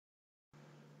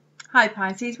Hi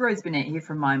Pisces, Rose Burnett here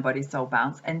from Mind, Body, Soul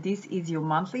Balance, and this is your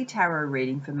monthly tarot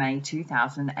reading for May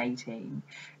 2018.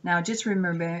 Now just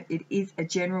remember, it is a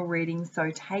general reading, so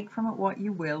take from it what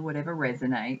you will, whatever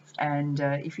resonates. And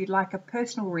if you'd like a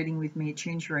personal reading with me,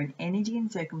 attune to your own energy and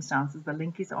circumstances, the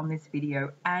link is on this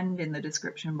video and in the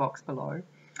description box below.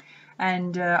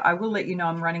 And I will let you know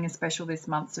I'm running a special this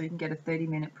month, so you can get a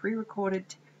 30-minute pre-recorded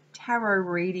tarot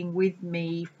reading with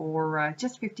me for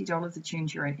just $50, attuned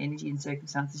to your own energy and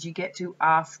circumstances. You get to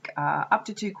ask up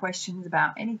to 2 questions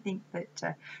about anything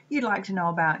that you'd like to know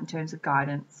about in terms of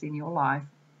guidance in your life,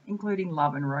 including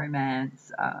love and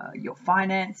romance, your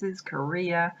finances,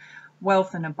 career,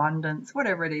 wealth and abundance,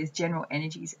 whatever it is, general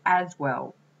energies as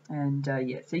well. And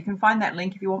yeah, so you can find that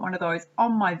link if you want one of those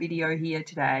on my video here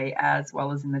today, as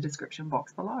well as in the description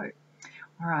box below.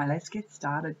 All right, let's get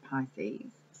started, Pisces.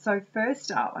 So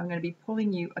first up, I'm going to be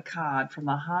pulling you a card from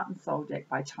the Heart and Soul deck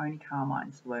by Tony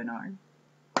Carmine Salerno.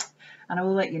 And I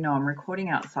will let you know I'm recording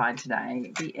outside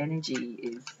today. The energy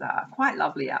is quite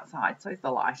lovely outside, so is the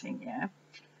lighting, yeah.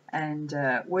 And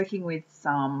working with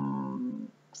some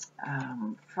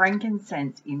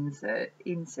frankincense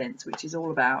incense, which is all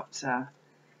about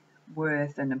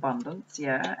worth and abundance,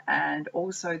 yeah. And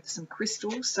also some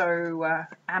crystals, so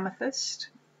amethyst,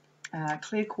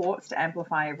 clear quartz to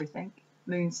amplify everything,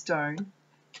 moonstone,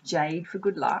 jade for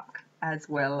good luck, as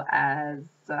well as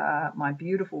my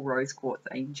beautiful rose quartz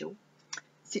angel,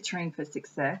 citrine for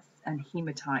success, and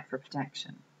hematite for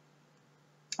protection.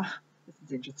 Oh, this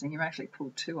is interesting. You actually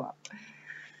pulled 2 up.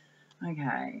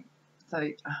 Okay,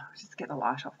 so just get the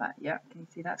light off that. Yep, can you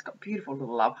see that's got beautiful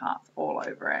little love hearts all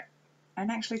over it?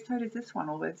 And actually, so does this one,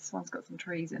 although this one's got some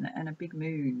trees in it and a big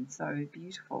moon. So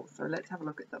beautiful. So let's have a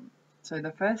look at them. So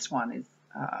the first one is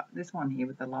this one here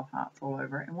with the love hearts all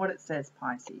over it. And what it says,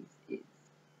 Pisces, is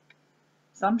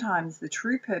sometimes the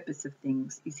true purpose of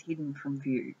things is hidden from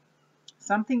view.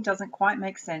 Something doesn't quite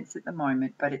make sense at the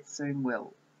moment, but it soon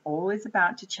will. All is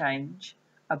about to change.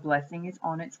 A blessing is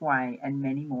on its way and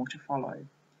many more to follow.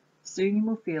 Soon you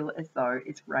will feel as though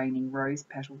it's raining rose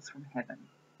petals from heaven.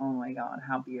 Oh my God,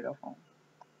 how beautiful.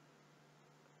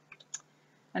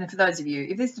 And for those of you,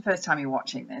 if this is the first time you're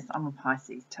watching this, I'm a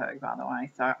Pisces too, by the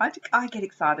way. So I get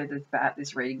excited about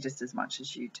this reading just as much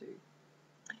as you do.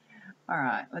 All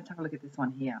right, let's have a look at this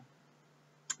one here.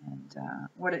 And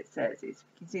what it says is,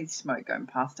 you can see the smoke going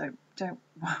past. Don't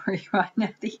worry right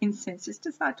now. The incense just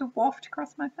decided to waft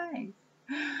across my face.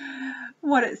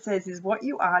 What it says is, what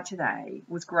you are today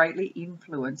was greatly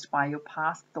influenced by your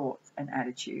past thoughts and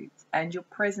attitudes, and your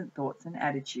present thoughts and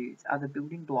attitudes are the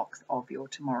building blocks of your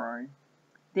tomorrow.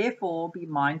 Therefore, be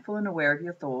mindful and aware of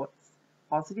your thoughts.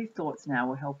 Positive thoughts now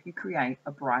will help you create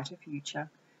a brighter future,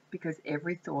 because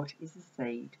every thought is a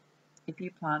seed. If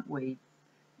you plant weeds,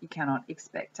 you cannot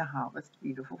expect to harvest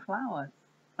beautiful flowers.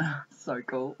 So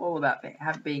cool. All about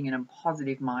being in a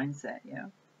positive mindset, yeah.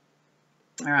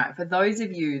 All right, for those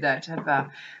of you that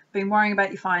have been worrying about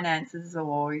your finances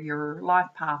or your life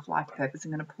path, life purpose,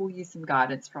 I'm going to pull you some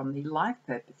guidance from the Life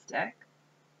Purpose deck.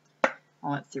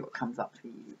 Well, let's see what comes up for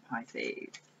you, Pisces.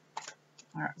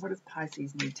 All right, what does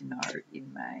Pisces need to know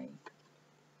in May?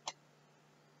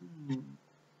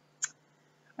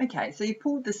 Okay, so you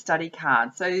pulled the study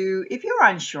card. So if you're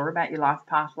unsure about your life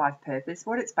path, life purpose,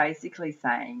 what it's basically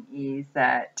saying is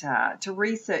that to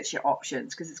research your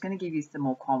options, because it's going to give you some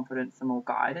more confidence, some more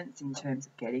guidance in terms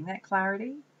of getting that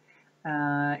clarity.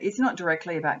 It's not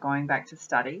directly about going back to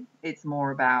study. It's more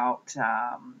about,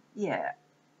 yeah,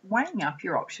 weighing up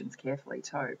your options carefully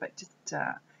too. But just,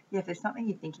 yeah, if there's something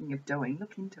you're thinking of doing,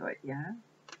 look into it, yeah?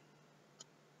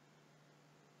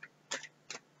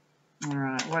 All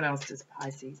right, what else does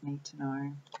Pisces need to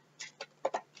know?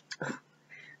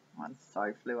 One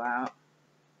so flew out.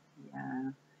 Yeah.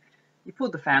 You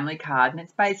pulled the family card, and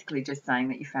it's basically just saying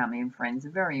that your family and friends are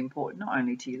very important, not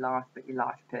only to your life, but your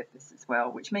life purpose as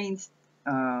well, which means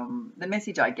the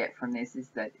message I get from this is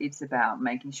that it's about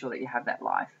making sure that you have that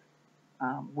life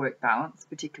work balance,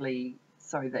 particularly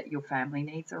so that your family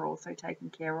needs are also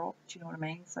taken care of. Do you know what I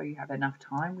mean? So you have enough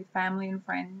time with family and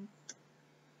friends.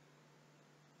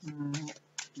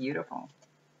 Beautiful.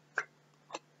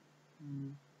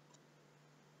 And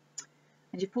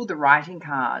you pulled the writing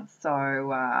card.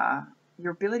 So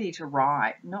your ability to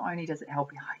write, not only does it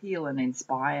help you heal and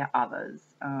inspire others,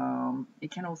 it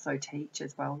can also teach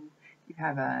as well. You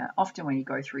have often when you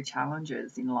go through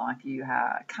challenges in life, you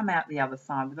come out the other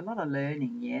side with a lot of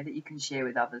learning, yeah, that you can share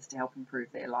with others to help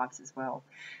improve their lives as well.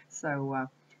 So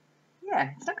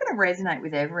yeah, it's not going to resonate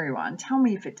with everyone. Tell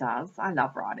me if it does. I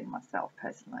love writing myself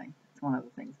personally. It's one of the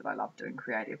things that I love doing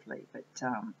creatively. But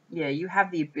yeah, you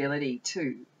have the ability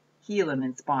to heal and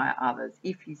inspire others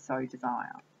if you so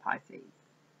desire, Pisces.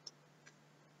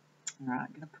 All right,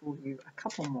 I'm going to pull you a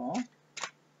couple more.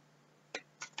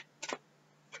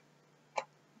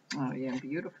 Oh, yeah,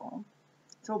 beautiful.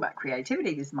 It's all about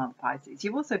creativity this month, Pisces.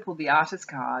 You've also pulled the Artist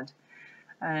card,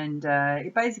 and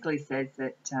it basically says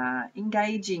that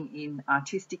engaging in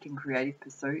artistic and creative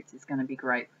pursuits is going to be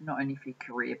great, not only for your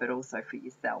career, but also for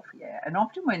yourself, yeah. And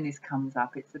often when this comes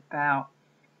up, it's about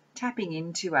tapping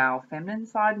into our feminine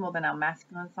side more than our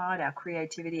masculine side, our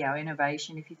creativity, our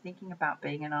innovation. If you're thinking about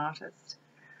being an artist,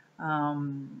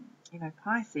 you know,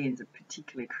 Pisceans are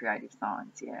particularly creative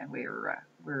signs. Yeah,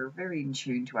 we're very in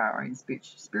tune to our own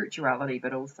spirituality,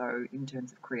 but also in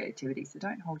terms of creativity. So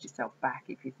don't hold yourself back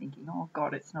if you're thinking, oh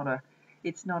God, it's not a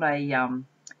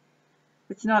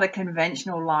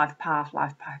conventional life path,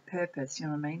 purpose. You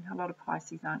know what I mean? A lot of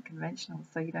Pisces aren't conventional,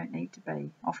 so you don't need to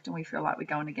be. Often we feel like we're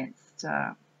going against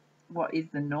what is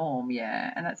the norm,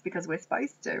 yeah, and that's because we're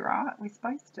supposed to, right? We're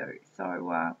supposed to.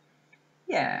 So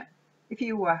yeah, if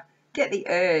you get the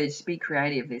urge to be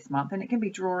creative this month, and it can be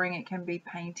drawing, it can be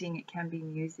painting, it can be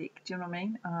music, do you know what I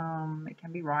mean? It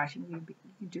can be writing. You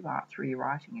can do art through your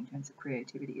writing in terms of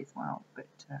creativity as well, but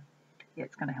yeah,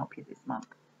 it's going to help you this month.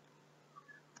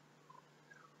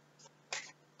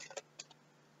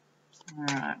 All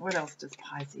right, what else does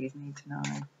Pisces need to know?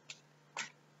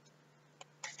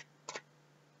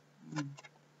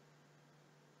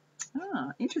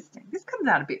 Interesting. This comes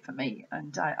out a bit for me,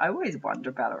 and I always wonder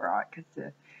about it, right?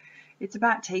 Because it's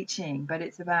about teaching, but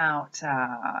it's about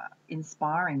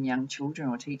inspiring young children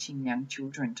or teaching young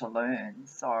children to learn.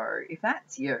 So if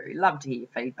that's you, love to hear your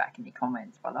feedback in your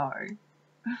comments below.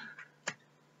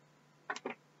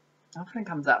 Often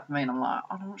comes up for me and I'm like,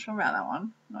 I'm not sure about that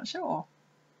one. Not sure.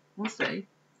 We'll see.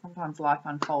 Sometimes life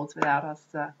unfolds without us,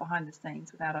 behind the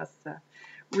scenes, without us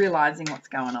realizing what's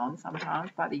going on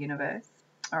sometimes by the universe.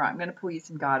 All right, I'm going to pull you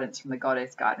some guidance from the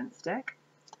Goddess Guidance deck.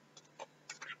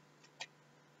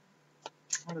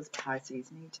 What does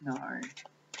Pisces need to know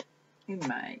in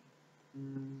May?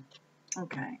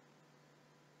 Okay.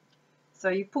 So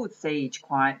you pulled Siege,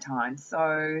 Quiet Time.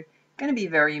 So going to be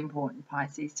very important,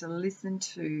 Pisces, to listen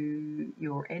to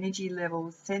your energy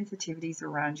levels, sensitivities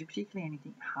around you, particularly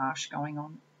anything harsh going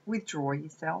on. Withdraw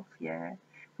yourself, yeah.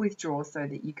 Withdraw so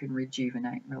that you can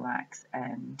rejuvenate, relax,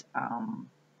 and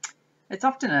it's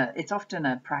often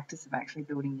a practice of actually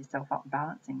building yourself up,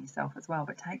 balancing yourself as well.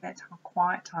 But take that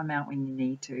quiet time out when you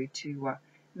need to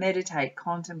meditate,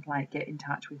 contemplate, get in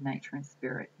touch with nature and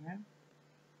spirit. Yeah.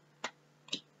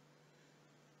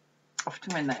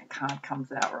 Often when that card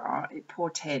comes out, right, it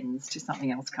portends to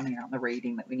something else coming out in the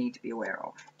reading that we need to be aware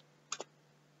of.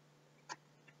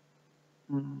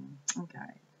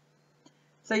 Okay.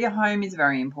 So your home is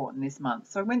very important this month.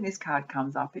 So when this card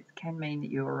comes up, it can mean that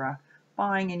you're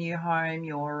buying a new home,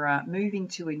 you're moving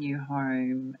to a new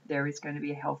home. There is going to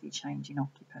be a healthy change in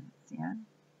occupants, yeah.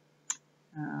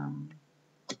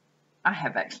 I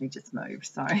have actually just moved,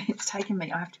 so it's taken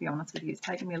me, I have to be honest with you, it's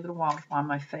taken me a little while to find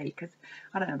my feet, because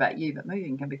I don't know about you, but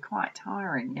moving can be quite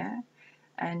tiring, yeah,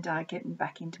 and getting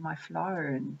back into my flow,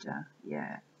 and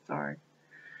yeah, so,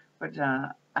 but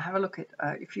have a look at,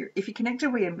 if you're connected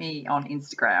with me on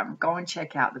Instagram, go and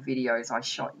check out the videos I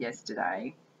shot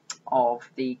yesterday of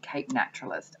the Cape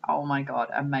Naturalist. Oh my God,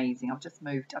 amazing. I've just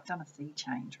moved, I've done a sea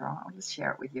change, right? I'll just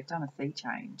share it with you. I've done a sea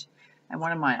change. And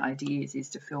one of my ideas is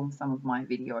to film some of my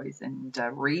videos and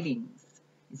readings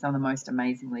in some of the most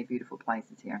amazingly beautiful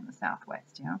places here in the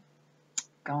Southwest, yeah?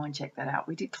 Go and check that out.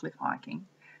 We did cliff hiking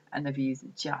and the views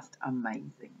are just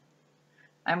amazing.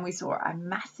 And we saw a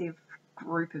massive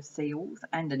group of seals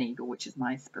and an eagle, which is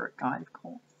my spirit guide, of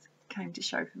course, came to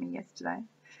show for me yesterday.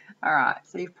 All right,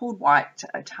 so you've pulled White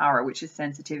Tara, which is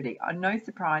sensitivity. No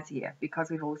surprise here,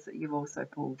 because you've also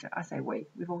pulled,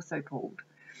 we've also pulled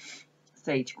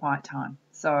Siege, Quiet Time.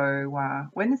 So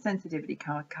when the sensitivity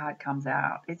card comes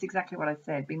out, it's exactly what I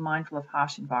said. Be mindful of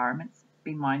harsh environments.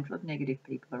 Be mindful of negative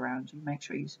people around you. Make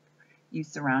sure you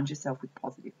surround yourself with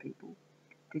positive people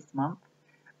this month.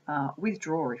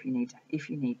 Withdraw if you need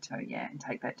to, yeah, and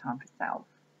take that time for self.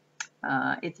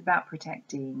 It's about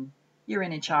protecting your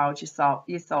inner child,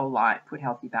 your soul light. Put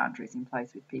healthy boundaries in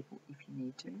place with people if you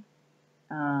need to.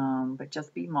 But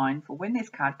just be mindful. When this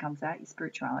card comes out, your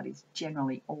spirituality is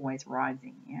generally always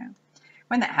rising, yeah.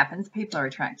 When that happens, people are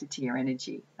attracted to your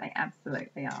energy. They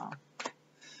absolutely are.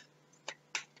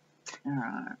 All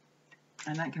right.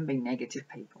 And that can be negative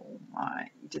people.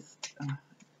 Like, you just...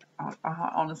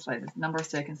 honestly, there's a number of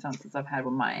circumstances I've had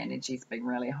where my energy's been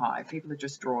really high. People are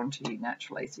just drawn to you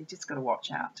naturally, so you just got to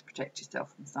watch out to protect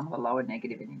yourself from some of the lower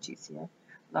negative energies here,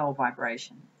 lower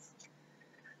vibrations.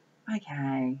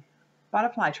 Okay,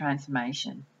 butterfly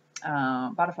transformation.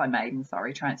 Butterfly Maiden,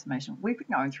 sorry, Transformational. We've been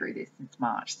going through this since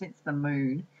March, since the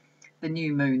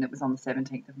new moon that was on the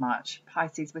 17th of March.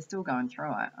 Pisces, we're still going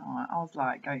through it. I was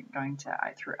like going to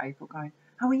through April going,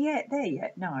 are we yet there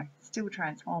yet? No, still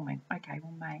transforming. Okay,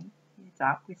 well, May, it's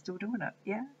up. We're still doing it.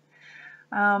 Yeah.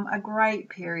 A great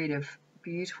period of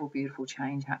beautiful, beautiful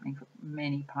change happening for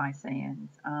many Pisceans.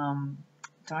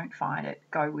 Don't fight it.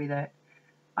 Go with it.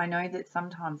 I know that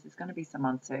sometimes there's going to be some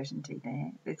uncertainty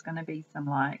there. There's going to be some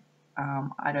I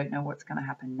don't know what's going to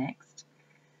happen next.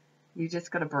 You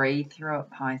just got to breathe through it,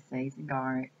 Pisces, and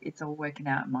go, it's all working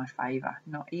out in my favour.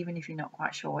 Not even if you're not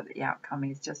quite sure what the outcome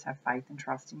is, just have faith and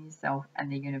trust in yourself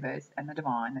and the universe and the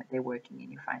divine that they're working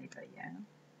in your favour, yeah?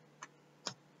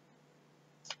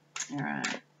 All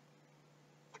right.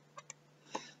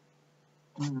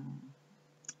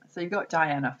 So you've got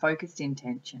Diana, focused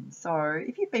intention. So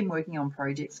if you've been working on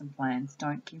projects and plans,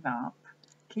 don't give up.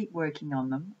 Keep working on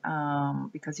them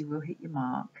because you will hit your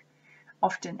mark.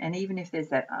 Often, and even if there's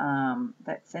that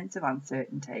sense of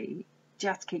uncertainty,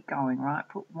 just keep going, right?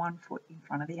 Put one foot in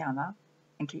front of the other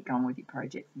and keep going with your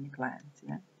projects and your plans,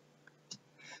 yeah?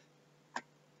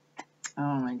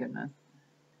 Oh my goodness.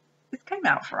 This came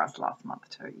out for us last month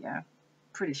too, yeah?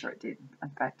 Pretty sure it did. In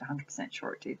fact, 100%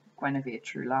 sure it did. Guinevere,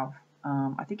 True Love.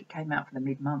 I think it came out for the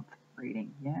mid-month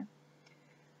reading, yeah?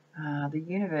 The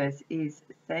universe is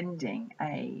sending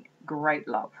a great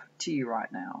love to you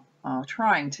right now.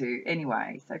 Trying to,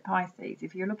 anyway. So Pisces,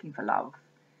 if you're looking for love,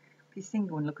 if you're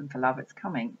single and looking for love, it's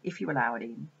coming if you allow it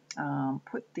in.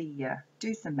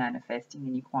 Do some manifesting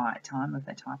in your quiet time of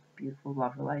the type of beautiful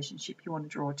love relationship you want to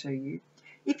draw to you.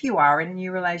 If you are in a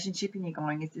new relationship and you're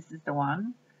going, is this the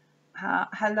one?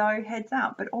 Hello, heads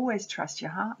up, but always trust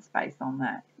your heart space on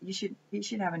that. You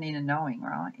should have an inner knowing,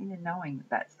 right? Inner knowing that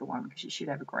that's the one, because you should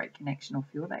have a great connection or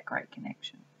feel that great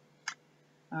connection.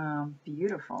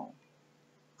 Beautiful.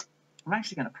 I'm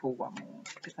actually going to pull one more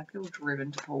because I feel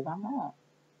driven to pull one more.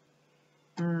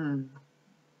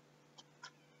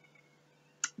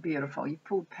 Beautiful. You've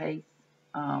pulled peace.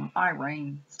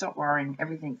 Irene, stop worrying.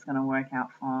 Everything's going to work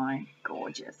out fine.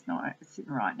 Gorgeous. No, it's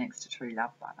sitting right next to True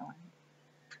Love, by the way.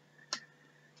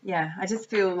 Yeah, I just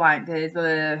feel like there's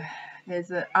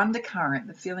an undercurrent.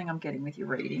 The feeling I'm getting with your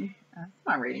reading,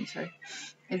 my reading too,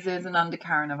 is there's an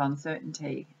undercurrent of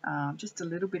uncertainty. Just a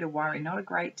little bit of worry, not a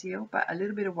great deal, but a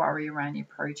little bit of worry around your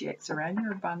projects, around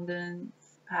your abundance,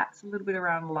 perhaps a little bit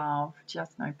around love.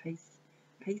 Just know peace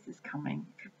is coming.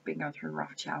 If you've been going through a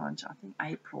rough challenge, I think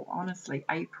April, honestly,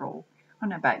 April. I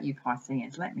don't know about you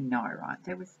Pisceans, let me know, right?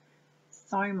 There was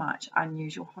so much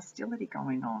unusual hostility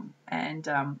going on, and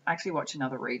I actually watched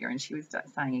another reader and she was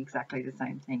saying exactly the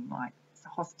same thing, like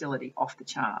hostility off the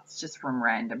charts just from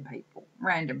random people,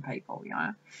 you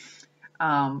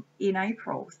know, in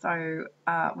April. So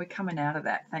we're coming out of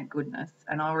that, thank goodness,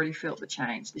 and I already felt the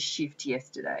change, the shift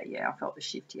yesterday. Yeah, I felt the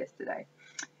shift yesterday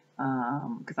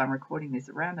because I'm recording this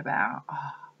around about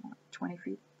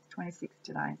 25th, 26th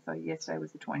today, so yesterday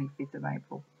was the 25th of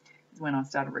April is when I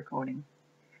started recording.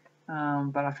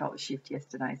 But I felt the shift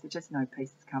yesterday, so just know peace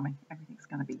is coming. Everything's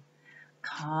going to be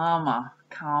calmer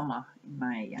in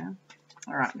May, yeah?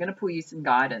 All right, I'm going to pull you some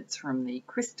guidance from the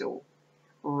crystal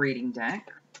reading deck.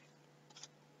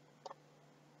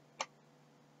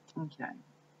 Okay,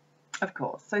 of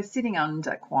course. So sitting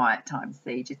under quiet time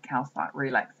siege is calcite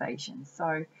relaxation.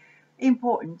 So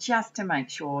important just to make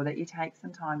sure that you take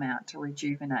some time out to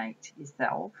rejuvenate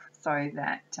yourself so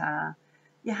that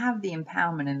you have the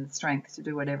empowerment and the strength to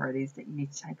do whatever it is that you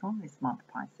need to take on this month,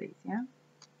 Pisces, yeah?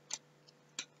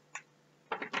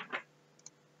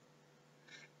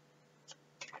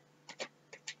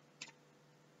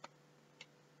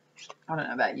 I don't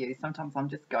know about you. Sometimes I'm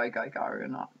just go,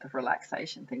 and the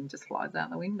relaxation thing just flies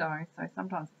out the window. So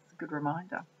sometimes it's a good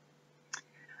reminder.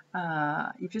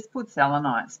 You've just pulled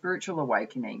selenite, spiritual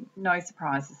awakening. No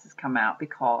surprise this has come out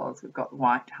because we've got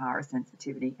white Tara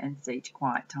sensitivity and siege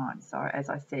quiet time. So as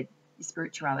I said, your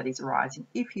spirituality is arising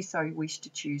if you so wish to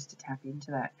choose to tap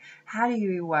into that. How do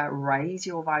you raise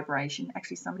your vibration?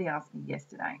 Actually, somebody asked me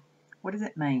yesterday, what does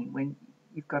it mean when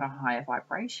you've got a higher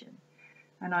vibration?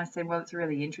 And I said, well, it's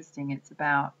really interesting. It's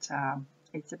about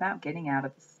getting out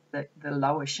of the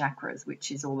lower chakras,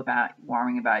 which is all about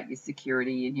worrying about your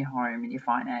security in your home and your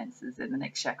finances. And the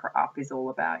next chakra up is all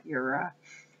about your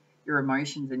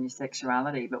emotions and your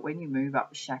sexuality. But when you move up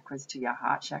the chakras to your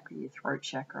heart chakra, your throat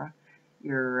chakra,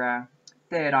 your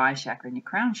third eye chakra, and your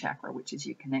crown chakra, which is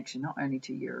your connection not only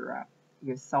to your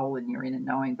soul and your inner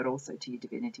knowing, but also to your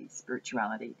divinity,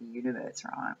 spirituality, the universe,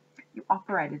 right? You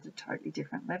operate at a totally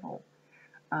different level.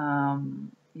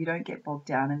 You don't get bogged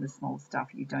down in the small stuff.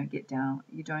 You don't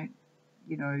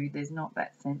You know, there's not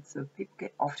that sense of people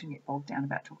often get bogged down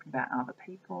about talking about other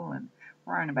people and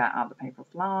worrying about other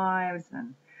people's lives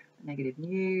and the negative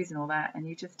news and all that, and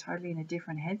you're just totally in a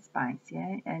different headspace,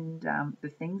 yeah. And the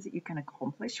things that you can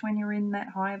accomplish when you're in that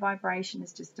higher vibration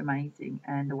is just amazing,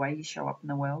 and the way you show up in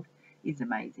the world is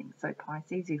amazing. So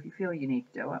Pisces, if you feel you need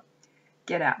to do it,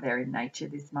 get out there in nature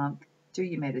this month, do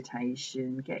your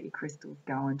meditation, get your crystals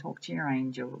going, talk to your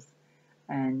angels,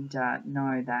 and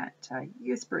know that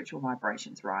your spiritual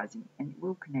vibration's rising, and you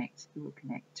will connect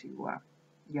to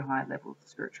your higher levels of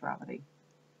spirituality.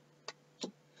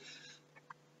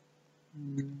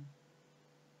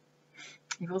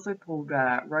 You've also pulled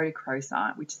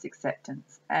Rhodochrosite, which is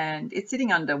acceptance, and it's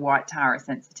sitting under White Tara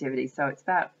sensitivity. So it's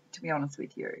about, to be honest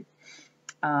with you,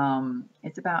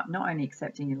 it's about not only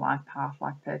accepting your life path,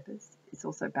 life purpose, it's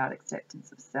also about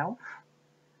acceptance of self.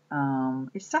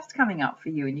 If stuff's coming up for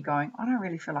you and you're going, I don't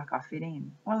really feel like I fit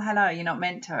in. Well, hello, you're not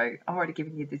meant to. I've already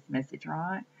given you this message,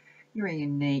 right? You're a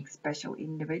unique, special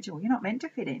individual. You're not meant to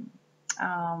fit in.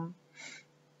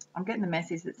 I'm getting the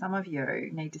message that some of you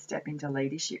need to step into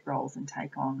leadership roles and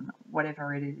take on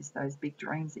whatever it is, those big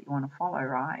dreams that you want to follow,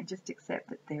 right? And just accept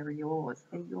that they're yours.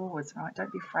 They're yours, right?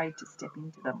 Don't be afraid to step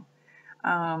into them.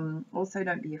 Also,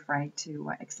 don't be afraid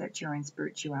to accept your own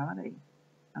spirituality.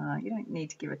 You don't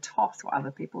need to give a toss what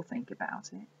other people think about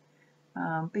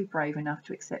it. Be brave enough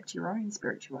to accept your own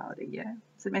spirituality, yeah?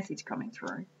 It's a message coming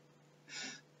through.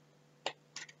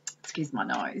 Excuse my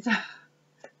nose. It's a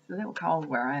little cold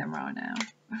where I am right now.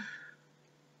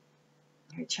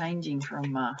 We're changing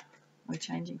from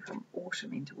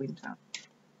autumn into winter.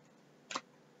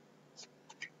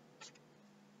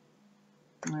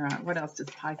 All right, what else does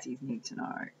Pisces need to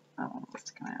know? I want this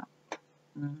to come out.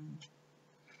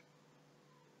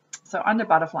 So under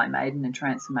Butterfly Maiden and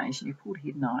Transformation, you pulled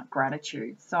Hidden Eye,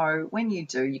 Gratitude. So when you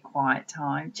do your quiet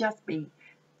time,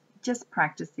 just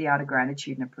practice the art of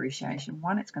gratitude and appreciation.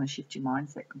 One, it's going to shift your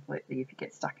mindset completely if you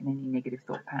get stuck in any negative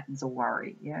thought patterns or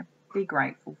worry. Yeah, be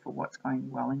grateful for what's going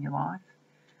well in your life.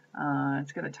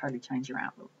 It's going to totally change your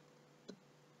outlook.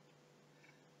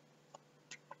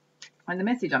 And the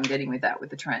message I'm getting with that, with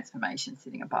the transformation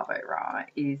sitting above it, right,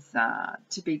 is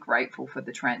to be grateful for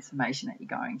the transformation that you're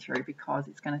going through, because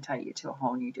it's going to take you to a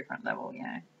whole new different level,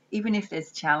 yeah. Even if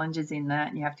there's challenges in that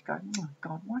and you have to go, oh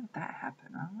God, why did that happen,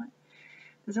 right?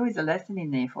 There's always a lesson in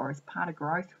there for us, part of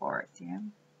growth for us,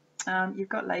 yeah. You've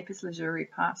got lapis lazuli,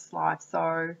 past life,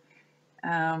 so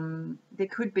there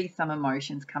could be some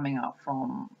emotions coming up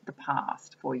from the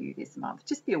past for you this month.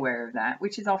 Just be aware of that,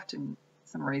 which is often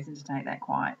some reason to take that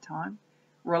quiet time.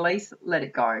 Release, let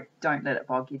it go. Don't let it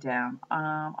bog you down.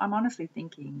 I'm honestly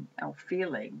thinking, or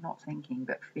feeling, not thinking,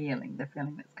 but feeling, the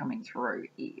feeling that's coming through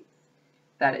is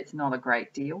that it's not a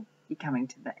great deal. You're coming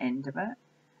to the end of it,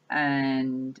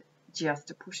 and just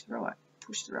to push through it.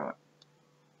 Push through it.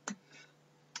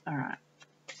 All right.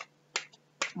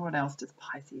 What else does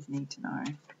Pisces need to know?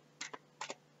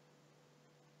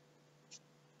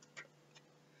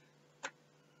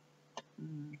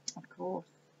 Of course.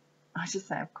 I should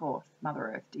say, of course,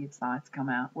 Mother Earth did sides come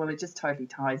out. Well, it just totally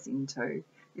ties into, if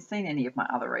you've seen any of my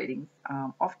other readings,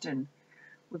 often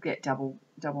we'll get double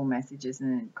messages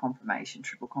and confirmation,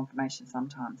 triple confirmation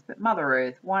sometimes. But Mother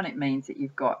Earth, one, it means that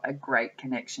you've got a great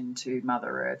connection to Mother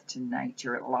Earth, to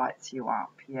nature. It lights you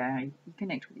up, yeah. You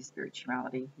connect with your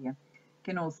spirituality here. It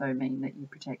can also mean that you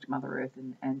protect Mother Earth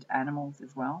and animals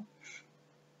as well.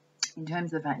 In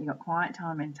terms of that, you've got quiet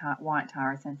time and White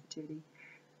Tara sensitivity.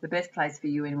 The best place for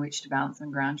you in which to balance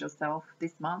and ground yourself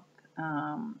this month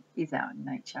is out in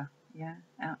nature. Yeah,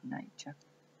 out in nature.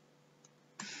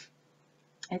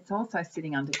 It's also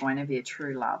sitting under Guinevere,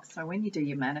 true love. So when you do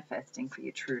your manifesting for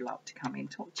your true love to come in,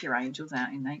 talk to your angels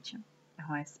out in nature, your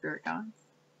highest spirit guides.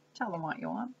 Tell them what you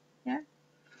want. Yeah.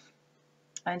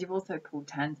 And you've also pulled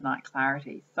Tanzanite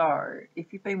clarity. So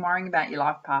if you've been worrying about your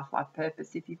life path, life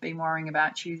purpose, if you've been worrying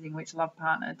about choosing which love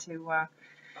partner to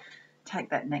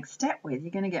take that next step with,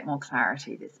 you're going to get more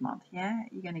clarity this month, yeah?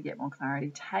 You're going to get more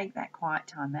clarity. Take that quiet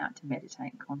time out to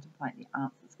meditate and contemplate. The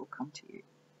answers will come to you.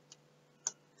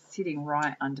 Sitting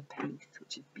right under peace,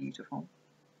 which is beautiful.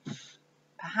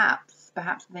 Perhaps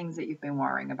things that you've been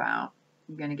worrying about,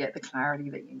 you're going to get the clarity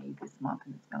that you need this month,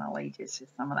 and it's going to lead you to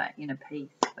some of that inner peace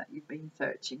that you've been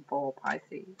searching for,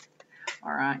 Pisces.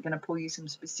 All right, going to pull you some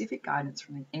specific guidance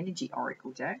from an energy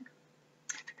oracle deck,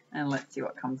 and let's see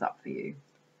what comes up for you.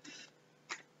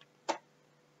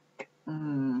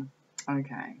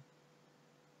 Okay.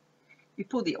 You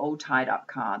pulled the all tied up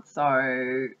card,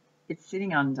 so it's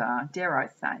sitting under, dare I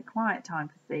say, quiet time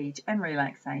for siege and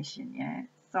relaxation, yeah?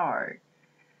 So,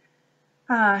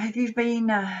 if you've been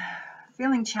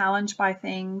feeling challenged by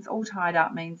things, all tied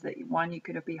up means that, one, you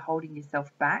could be holding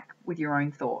yourself back with your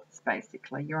own thoughts,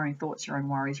 basically. Your own thoughts, your own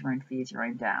worries, your own fears, your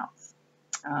own doubts.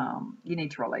 You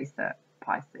need to release that,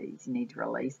 Pisces. You need to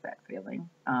release that feeling.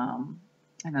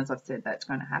 And as I've said, that's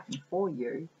going to happen for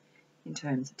you in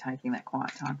terms of taking that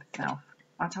quiet time for self.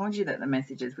 I told you that the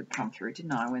messages would come through,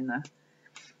 didn't I,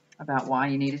 about why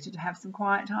you needed to have some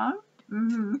quiet time?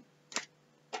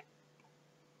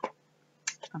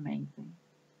 Amazing.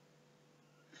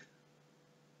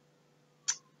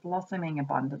 Blossoming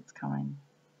abundance coming.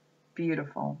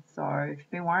 Beautiful. So if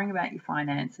you've been worrying about your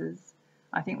finances,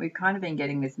 I think we've kind of been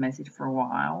getting this message for a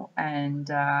while, and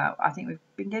I think we've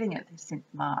been getting it since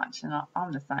March, and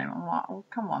I'm the same. I'm like, oh,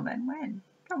 come on then, when?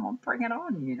 Come on, bring it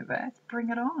on, universe, bring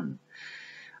it on.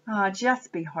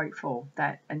 Just be hopeful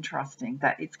that and trusting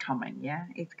that it's coming, yeah?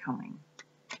 It's coming.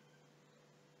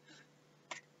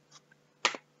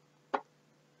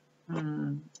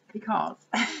 Because,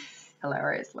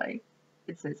 hilariously,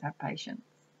 it says have patience.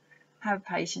 Have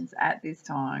patience at this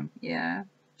time, yeah?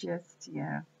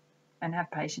 And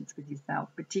have patience with yourself,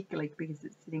 particularly because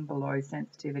it's sitting below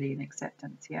sensitivity and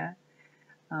acceptance, yeah?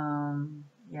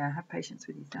 Have patience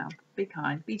with yourself. Be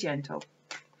kind, be gentle,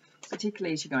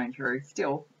 particularly as you're going through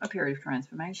still a period of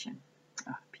transformation.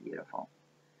 Oh, beautiful.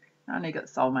 I only got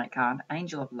the Soulmate card,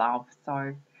 Angel of Love.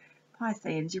 So,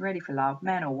 Pisces, you're ready for love.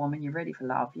 Man or woman, you're ready for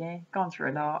love, yeah? Gone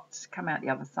through a lot, come out the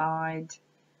other side.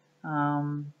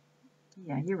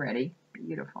 You're ready.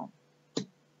 Beautiful.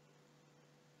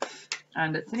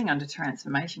 And it's sitting under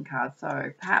transformation card,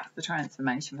 so perhaps the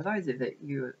transformation, for those of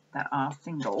you that are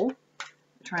single,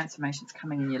 the transformation's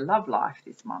coming in your love life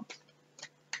this month.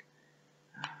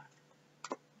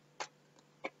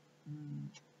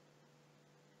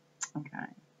 Okay.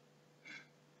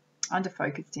 Under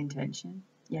focused intention,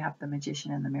 you have the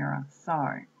Magician and the Mirror.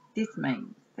 So this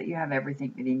means that you have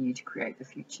everything within you to create the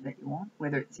future that you want,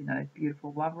 whether it's in a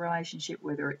beautiful love relationship,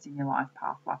 whether it's in your life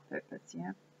path, life purpose,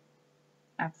 yeah?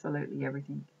 Absolutely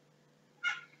everything.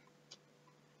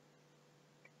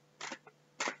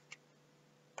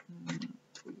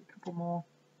 A couple more.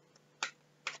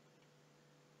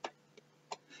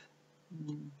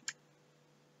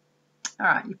 All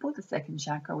right, you pulled the second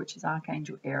chakra, which is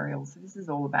Archangel Ariel. So this is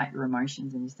all about your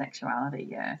emotions and your sexuality,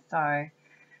 yeah? So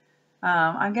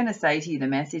I'm going to say to you, the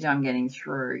message I'm getting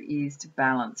through is to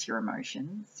balance your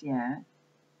emotions, yeah?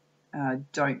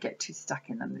 Don't get too stuck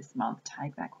in them this month.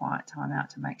 Take that quiet time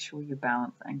out to make sure you're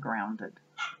balanced and grounded.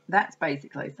 That's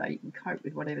basically so you can cope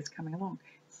with whatever's coming along.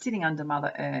 Sitting under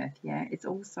Mother Earth, yeah? It's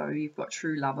also, you've got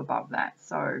true love above that.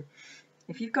 So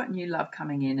if you've got new love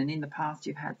coming in and in the past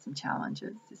you've had some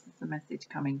challenges, this is the message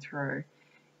coming through,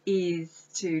 is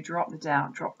to drop the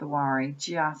doubt, drop the worry,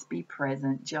 just be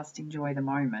present, just enjoy the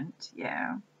moment,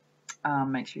 yeah?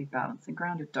 Make sure you're balanced and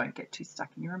grounded. Don't get too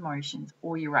stuck in your emotions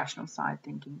or your rational side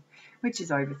thinking, which is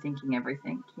overthinking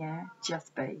everything, yeah?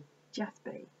 Just be. Just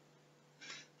be.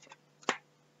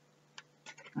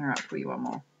 All right, pull you one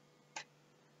more.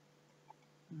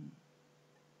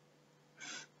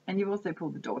 And you've also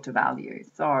pulled the Daughter value.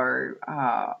 So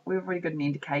we've already got an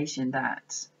indication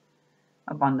that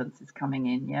abundance is coming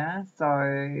in, yeah? So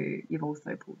you've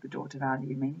also pulled the Daughter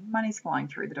value, meaning money's flying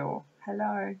through the door.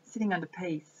 Hello, sitting under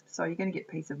peace. So you're going to get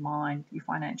peace of mind. Your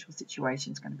financial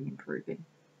situation is going to be improving.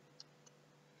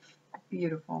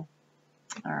 Beautiful.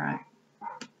 All right.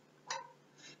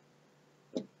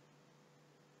 I'm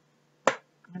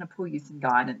going to pull you some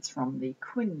guidance from the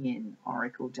Kuan-Yin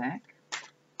Oracle deck.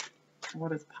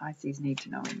 What does Pisces need to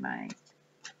know in May?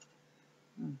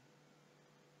 No,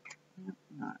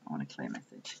 I want a clear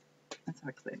message. Let's have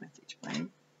a clear message, please.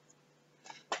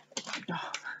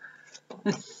 Oh,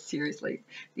 seriously,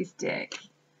 this deck.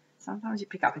 Sometimes you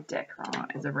pick up a deck,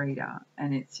 right, as a reader,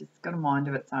 and it's just got a mind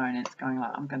of its own. And it's going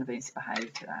like, I'm going to be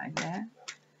misbehaved today, yeah?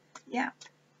 Yeah.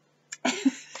 I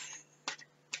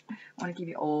want to give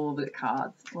you all the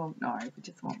cards. Well, no, we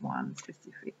just want one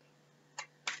specific.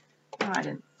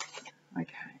 Guidance.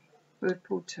 Okay. We've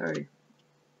pulled two.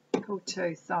 Pulled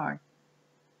two, so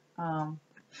I'm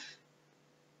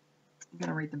going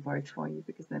to read them both for you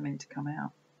because they're meant to come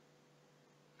out.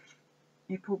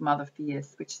 You pulled Mother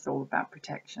Fierce, which is all about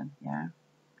protection, yeah?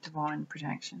 Divine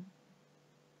protection.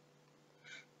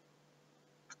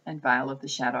 And Veil of the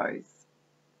Shadows.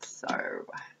 So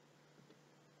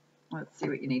let's see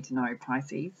what you need to know,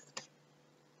 Pisces.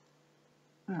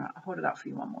 All right, I'll hold it up for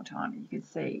you one more time. You can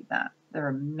see that there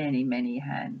are many, many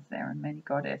hands there and many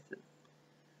goddesses.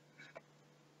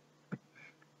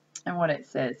 And what it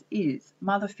says is,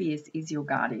 Mother Fierce is your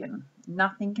guardian.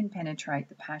 Nothing can penetrate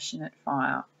the passionate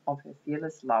fire of her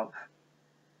fearless love.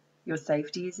 Your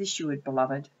safety is assured,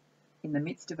 beloved. in the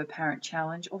midst of apparent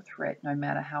challenge or threat, no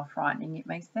matter how frightening it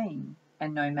may seem,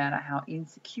 and no matter how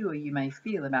insecure you may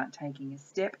feel about taking a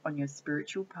step on your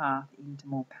spiritual path into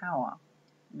more power.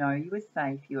 Know you are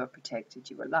safe, you are protected,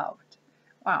 you are loved.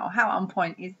 Wow, how on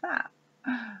point is that?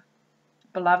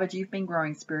 Beloved, you've been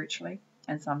growing spiritually,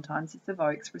 and sometimes this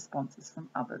evokes responses from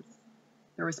others.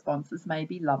 The responses may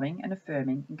be loving and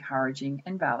affirming, encouraging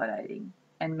and validating,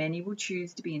 and many will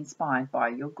choose to be inspired by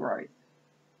your growth.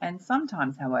 And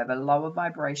sometimes, however, lower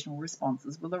vibrational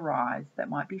responses will arise that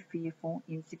might be fearful,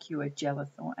 insecure, jealous,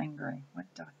 or angry. What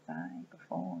did I say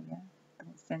before? Yeah,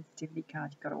 the sensitivity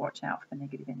card, you've got to watch out for the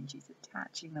negative energies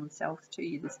attaching themselves to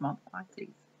you this month, Pisces.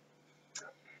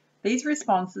 These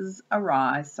responses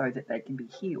arise so that they can be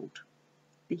healed.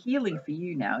 The healing for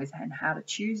you now is how to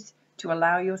choose to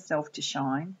allow yourself to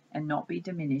shine and not be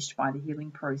diminished by the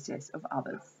healing process of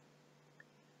others.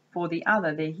 For the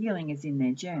other, their healing is in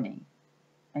their journey,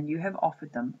 and you have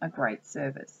offered them a great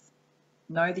service.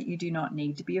 Know that you do not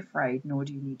need to be afraid, nor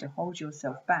do you need to hold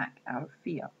yourself back out of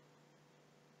fear.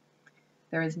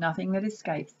 There is nothing that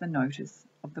escapes the notice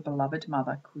of the beloved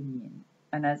Mother Kuan Yin,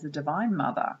 and as a divine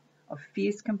mother of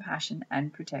fierce compassion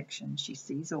and protection, she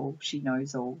sees all, she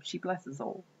knows all, she blesses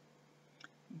all.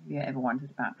 If you ever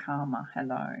wondered about karma,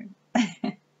 hello.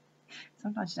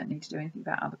 Sometimes you don't need to do anything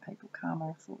about other people. Karma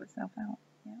will sort itself out.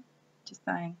 Yeah, just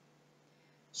saying.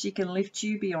 She can lift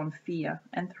you beyond fear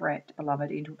and threat, beloved,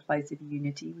 into a place of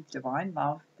unity with divine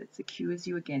love that secures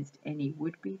you against any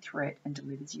would-be threat and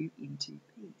delivers you into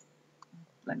peace.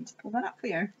 Let me just pull that up for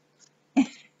you.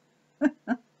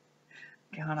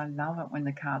 God, I love it when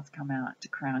the cards come out to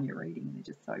crown your reading.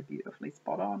 They're just so beautifully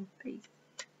spot on. Peace.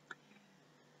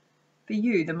 For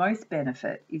you, the most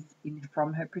benefit is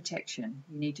from her protection.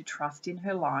 You need to trust in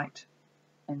her light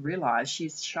and realize she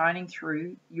is shining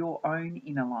through your own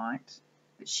inner light,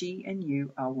 that she and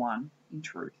you are one in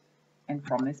truth. And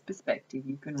from this perspective,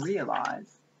 you can realize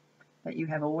that you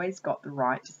have always got the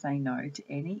right to say no to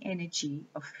any energy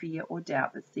of fear or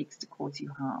doubt that seeks to cause you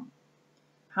harm.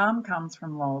 Harm comes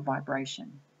from lower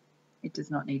vibration. It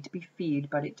does not need to be feared,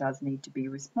 but it does need to be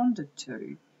responded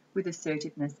to with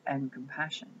assertiveness and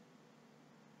compassion.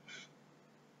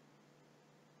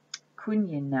 Kuan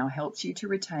Yin now helps you to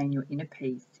retain your inner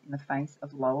peace in the face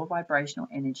of lower vibrational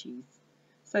energies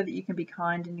so that you can be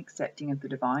kind and accepting of the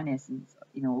divine essence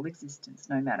in all existence,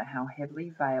 no matter how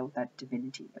heavily veiled that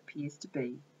divinity appears to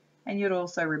be, and yet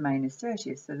also remain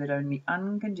assertive so that only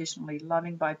unconditionally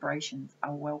loving vibrations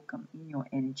are welcome in your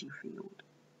energy field.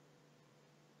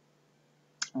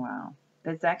 Wow,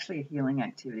 there's actually a healing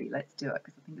activity. Let's do it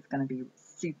because I think it's going to be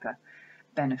super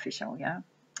beneficial, yeah?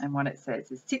 And what it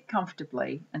says is, sit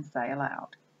comfortably and say aloud,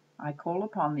 I call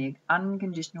upon the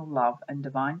unconditional love and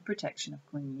divine protection of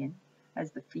Kuan Yin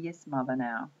as the fierce mother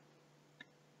now.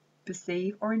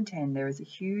 Perceive or intend there is a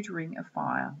huge ring of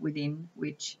fire within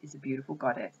which is a beautiful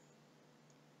goddess,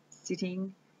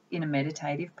 sitting in a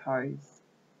meditative pose,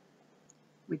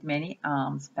 with many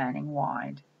arms fanning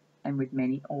wide and with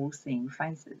many all-seeing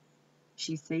faces.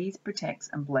 She sees, protects,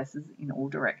 and blesses in all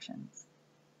directions.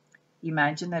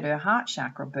 Imagine that her heart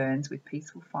chakra burns with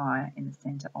peaceful fire in the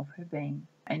center of her being,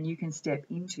 and you can step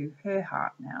into her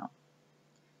heart now.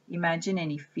 Imagine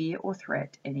any fear or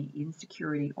threat, any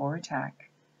insecurity or attack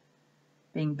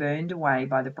being burned away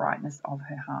by the brightness of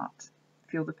her heart.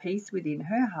 Feel the peace within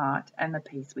her heart and the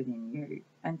peace within you,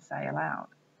 and say aloud,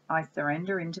 I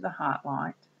surrender into the heart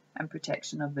light and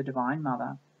protection of the Divine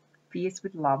Mother, fierce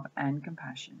with love and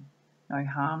compassion. No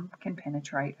harm can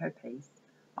penetrate her peace.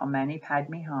 Om Mani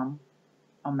Padme Hum,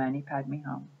 Om Mani Padme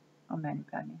Hum, Om Mani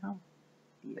Padme Hum.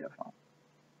 Beautiful.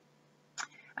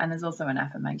 And there's also an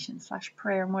affirmation /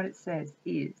 prayer, and what it says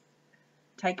is,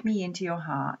 take me into your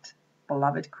heart,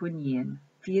 beloved Kuan Yin,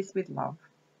 fierce with love.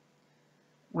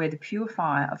 Where the pure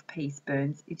fire of peace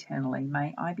burns eternally,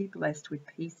 may I be blessed with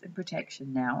peace and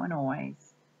protection now and always.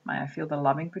 May I feel the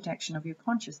loving protection of your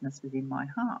consciousness within my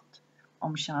heart.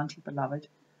 Om Shanti, beloved.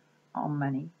 Om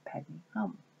Mani Padme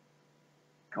Hum.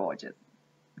 Gorgeous.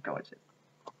 Gorgeous.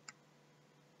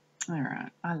 All right.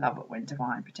 I love it when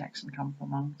divine protection comes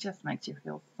along. It just makes you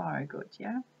feel so good,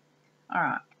 yeah? All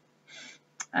right.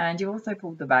 And you also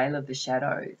pulled the Veil of the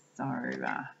Shadows. So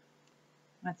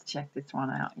let's check this one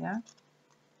out, yeah?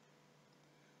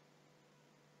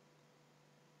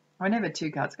 Whenever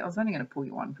two cards go, I was only going to pull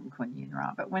you one from Kuan Yin,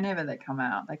 right? But whenever they come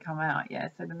out, yeah?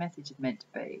 So the message is meant to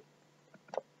be.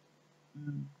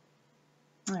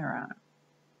 All right.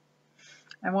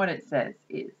 And what it says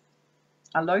is,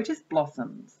 a lotus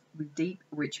blossoms with deep,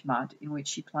 rich mud in which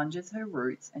she plunges her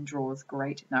roots and draws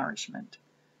great nourishment.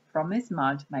 From this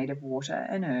mud, made of water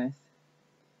and earth,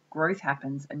 growth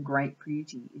happens and great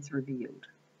beauty is revealed.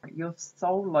 Your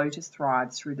soul lotus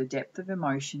thrives through the depth of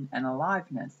emotion and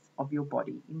aliveness of your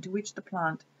body, into which the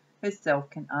plant herself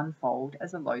can unfold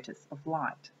as a lotus of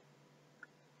light.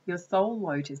 Your soul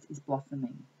lotus is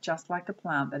blossoming, just like a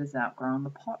plant that has outgrown the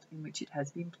pot in which it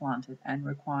has been planted and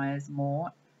requires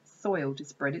more soil to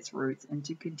spread its roots and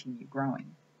to continue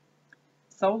growing.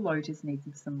 Soul lotus needs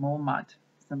some more mud,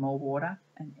 some more water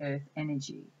and earth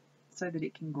energy so that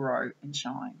it can grow and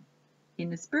shine. In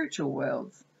the spiritual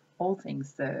worlds, all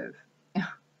things serve. I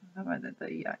know that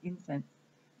the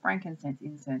frankincense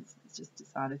incense has just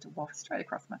decided to waft straight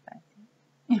across my face.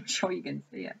 I'm sure you can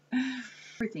see it.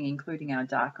 Everything, including our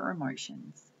darker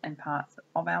emotions and parts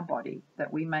of our body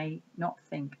that we may not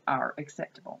think are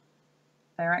acceptable.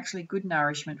 They are actually good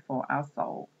nourishment for our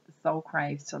soul. The soul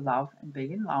craves to love and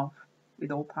be in love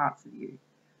with all parts of you.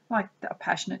 Like a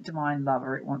passionate divine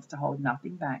lover, it wants to hold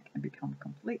nothing back and become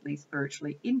completely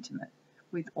spiritually intimate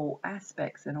with all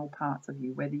aspects and all parts of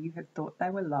you, whether you have thought they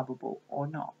were lovable or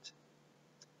not.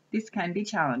 This can be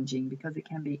challenging because it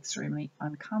can be extremely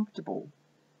uncomfortable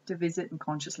to visit and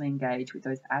consciously engage with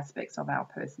those aspects of our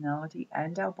personality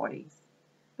and our bodies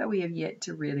that we have yet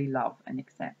to really love and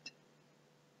accept.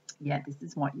 Yet this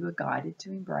is what you are guided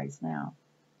to embrace now.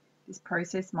 This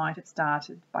process might have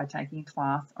started by taking a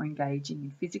class or engaging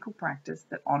in physical practice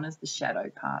that honors the shadow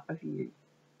part of you.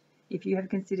 If you have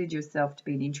considered yourself to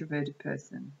be an introverted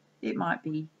person, it might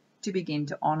be to begin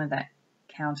to honor that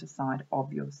counter side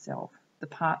of yourself, the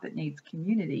part that needs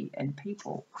community and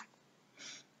people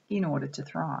in order to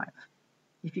thrive.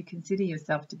 If you consider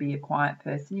yourself to be a quiet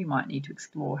person, you might need to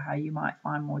explore how you might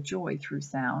find more joy through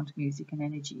sound, music, and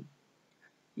energy.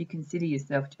 You consider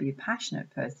yourself to be a passionate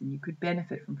person, you could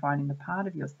benefit from finding the part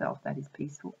of yourself that is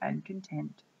peaceful and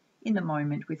content in the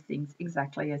moment with things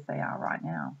exactly as they are right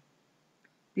now.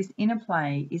 This inner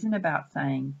play isn't about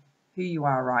saying who you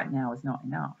are right now is not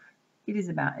enough. It is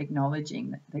about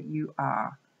acknowledging that you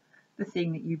are the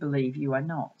thing that you believe you are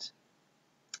not,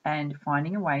 and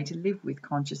finding a way to live with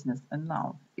consciousness and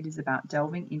love. It is about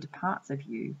delving into parts of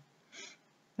you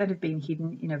that have been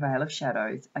hidden in a veil of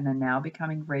shadows and are now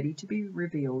becoming ready to be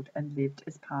revealed and lived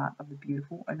as part of the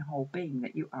beautiful and whole being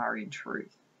that you are in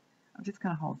truth. I'm just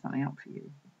going to hold something up for you.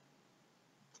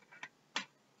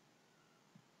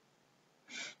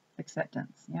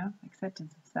 Acceptance, yeah?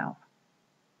 Acceptance of self.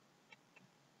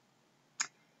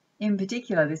 In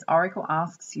particular, this oracle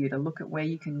asks you to look at where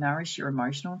you can nourish your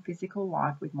emotional and physical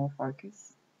life with more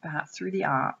focus, perhaps through the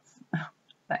arts.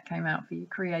 That came out for you.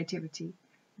 Creativity,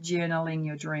 journaling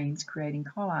your dreams, creating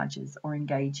collages, or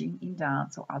engaging in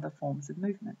dance or other forms of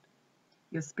movement.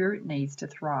 Your spirit needs to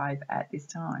thrive at this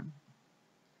time.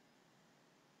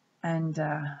 And,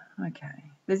 okay,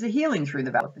 there's a healing through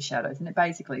the veil of the shadows, and it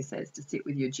basically says to sit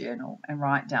with your journal and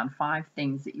write down 5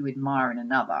 things that you admire in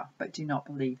another, but do not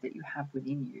believe that you have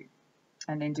within you.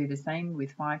 And then do the same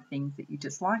with 5 things that you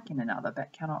dislike in another,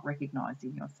 but cannot recognize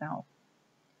in yourself.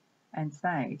 And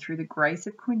say, through the grace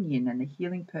of Kuan Yin and the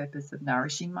healing purpose of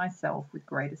nourishing myself with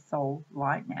greater soul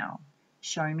light now,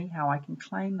 show me how I can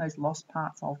claim those lost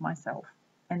parts of myself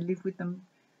and live with them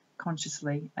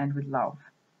consciously and with love.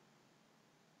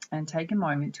 And take a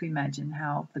moment to imagine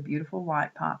how the beautiful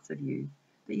light parts of you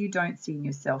that you don't see in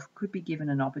yourself could be given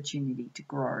an opportunity to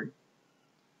grow.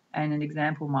 And an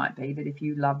example might be that if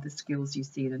you love the skills you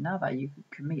see in another, you could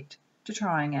commit to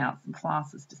trying out some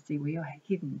classes to see where your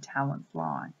hidden talents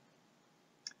lie.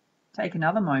 Take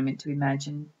another moment to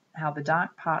imagine how the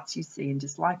dark parts you see and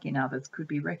dislike in others could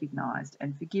be recognized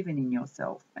and forgiven in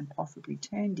yourself and possibly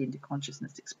turned into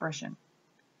consciousness expression.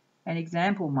 An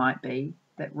example might be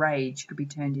that rage could be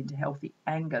turned into healthy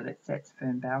anger that sets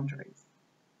firm boundaries.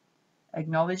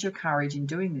 Acknowledge your courage in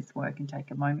doing this work and take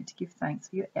a moment to give thanks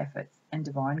for your efforts and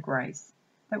divine grace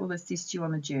that will assist you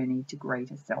on the journey to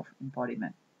greater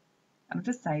self-embodiment. And I'll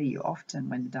just say to you, often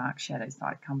when the dark shadow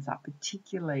side comes up,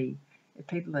 particularly if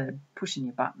people are pushing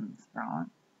your buttons, right,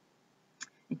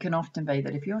 it can often be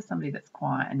that if you're somebody that's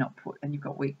quiet and you've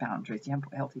got weak boundaries, you haven't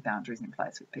put healthy boundaries in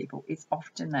place with people, it's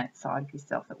often that side of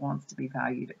yourself that wants to be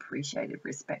valued, appreciated,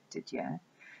 respected, yeah?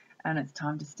 And it's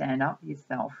time to stand up for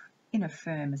yourself in a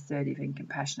firm, assertive and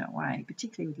compassionate way,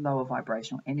 particularly with lower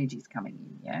vibrational energies coming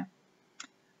in, yeah?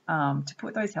 To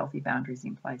put those healthy boundaries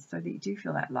in place so that you do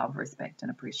feel that love, respect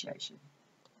and appreciation.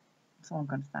 That's all I'm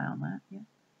going to say on that, yeah?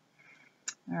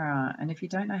 All right, and if you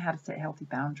don't know how to set healthy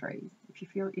boundaries,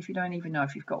 if you don't even know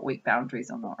if you've got weak boundaries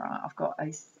or not, right, I've got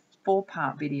a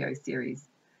 4-part video series,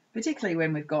 particularly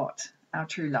when we've got our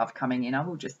true love coming in, I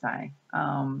will just say,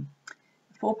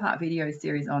 4-part video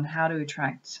series on how to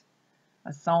attract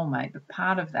a soulmate, but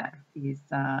part of that is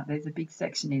there's a big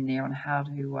section in there on how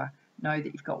to know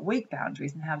that you've got weak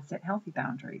boundaries and how to set healthy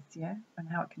boundaries, yeah, and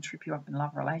how it can trip you up in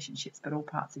love relationships, but all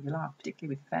parts of your life,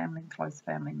 particularly with family, close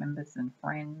family members and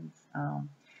friends.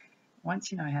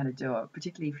 Once you know how to do it,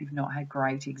 particularly if you've not had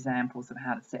great examples of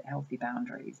how to set healthy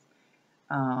boundaries,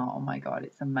 oh my God,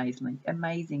 it's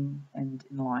amazing and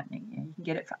enlightening. Yeah, you can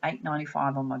get it for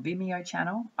 $8.95 on my Vimeo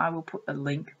channel. I will put the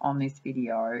link on this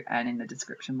video and in the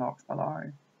description box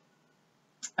below.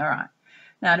 All right.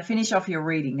 Now, to finish off your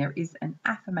reading, there is an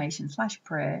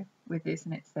affirmation/prayer with this,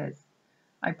 and it says,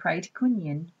 I pray to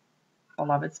Kunyin,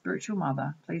 beloved spiritual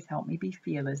mother, please help me be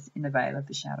fearless in the veil of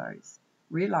the shadows,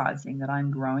 realizing that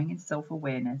I'm growing in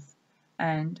self-awareness,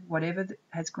 and whatever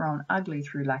has grown ugly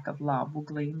through lack of love will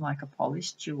gleam like a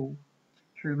polished jewel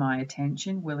through my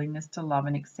attention, willingness to love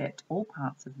and accept all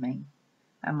parts of me,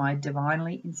 and my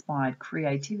divinely inspired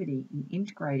creativity in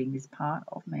integrating this part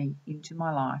of me into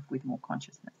my life with more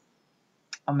consciousness.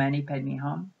 Om Mani Padme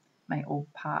Hum. May all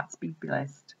parts be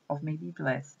blessed, of me be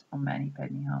blessed. Om Mani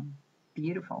Padme Hum.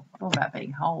 Beautiful. It's all about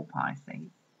being whole,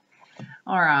 Pisces.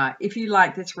 All right. If you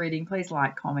like this reading, please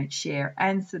like, comment, share,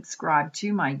 and subscribe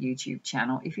to my YouTube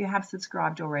channel. If you have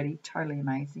subscribed already, totally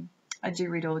amazing. I do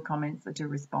read all the comments. I do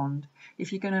respond.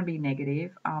 If you're going to be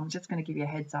negative, I'm just going to give you a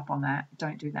heads up on that.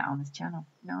 Don't do that on this channel.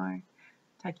 No.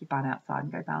 Take your butt outside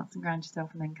and go balance and ground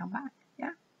yourself and then come back.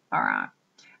 Yeah? All right.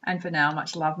 And for now,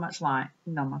 much love, much light.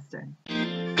 Namaste.